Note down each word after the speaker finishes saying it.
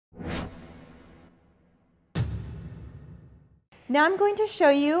Now I'm going to show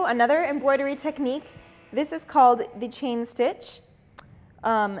you another embroidery technique. This is called the chain stitch.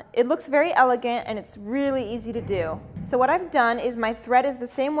 It looks very elegant and it's really easy to do. So what I've done is my thread is the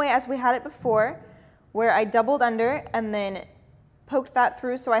same way as we had it before, where I doubled under and then poked that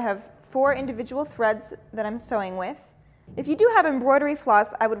through, so I have 4 individual threads that I'm sewing with. If you do have embroidery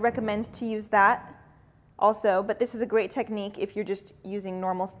floss, I would recommend to use that also, but this is a great technique if you're just using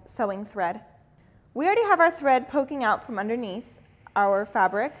normal sewing thread. We already have our thread poking out from underneath our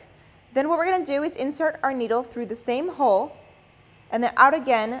fabric. Then what we're going to do is insert our needle through the same hole and then out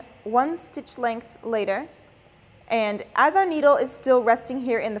again 1 stitch length later. And as our needle is still resting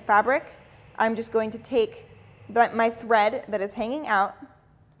here in the fabric, I'm just going to take my thread that is hanging out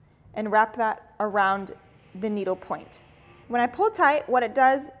and wrap that around the needle point. When I pull tight, what it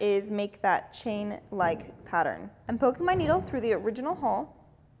does is make that chain-like pattern. I'm poking my needle through the original hole,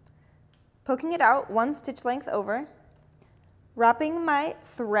 poking it out 1 stitch length over, wrapping my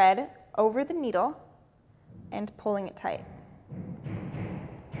thread over the needle and pulling it tight.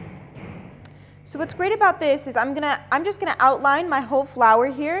 So what's great about this is I'm just gonna outline my whole flower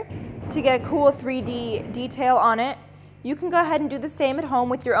here to get a cool 3D detail on it. You can go ahead and do the same at home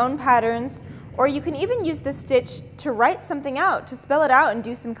with your own patterns, or you can even use this stitch to write something out, to spell it out and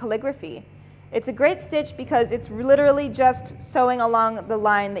do some calligraphy. It's a great stitch because it's literally just sewing along the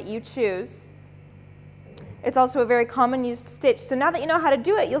line that you choose. It's also a very common used stitch, so now that you know how to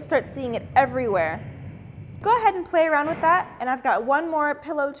do it, you'll start seeing it everywhere. Go ahead and play around with that, and I've got one more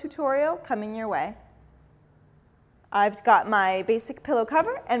pillow tutorial coming your way. I've got my basic pillow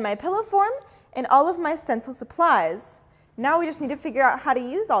cover and my pillow form and all of my stencil supplies. Now we just need to figure out how to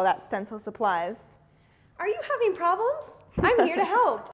use all that stencil supplies. Are you having problems? I'm here to help.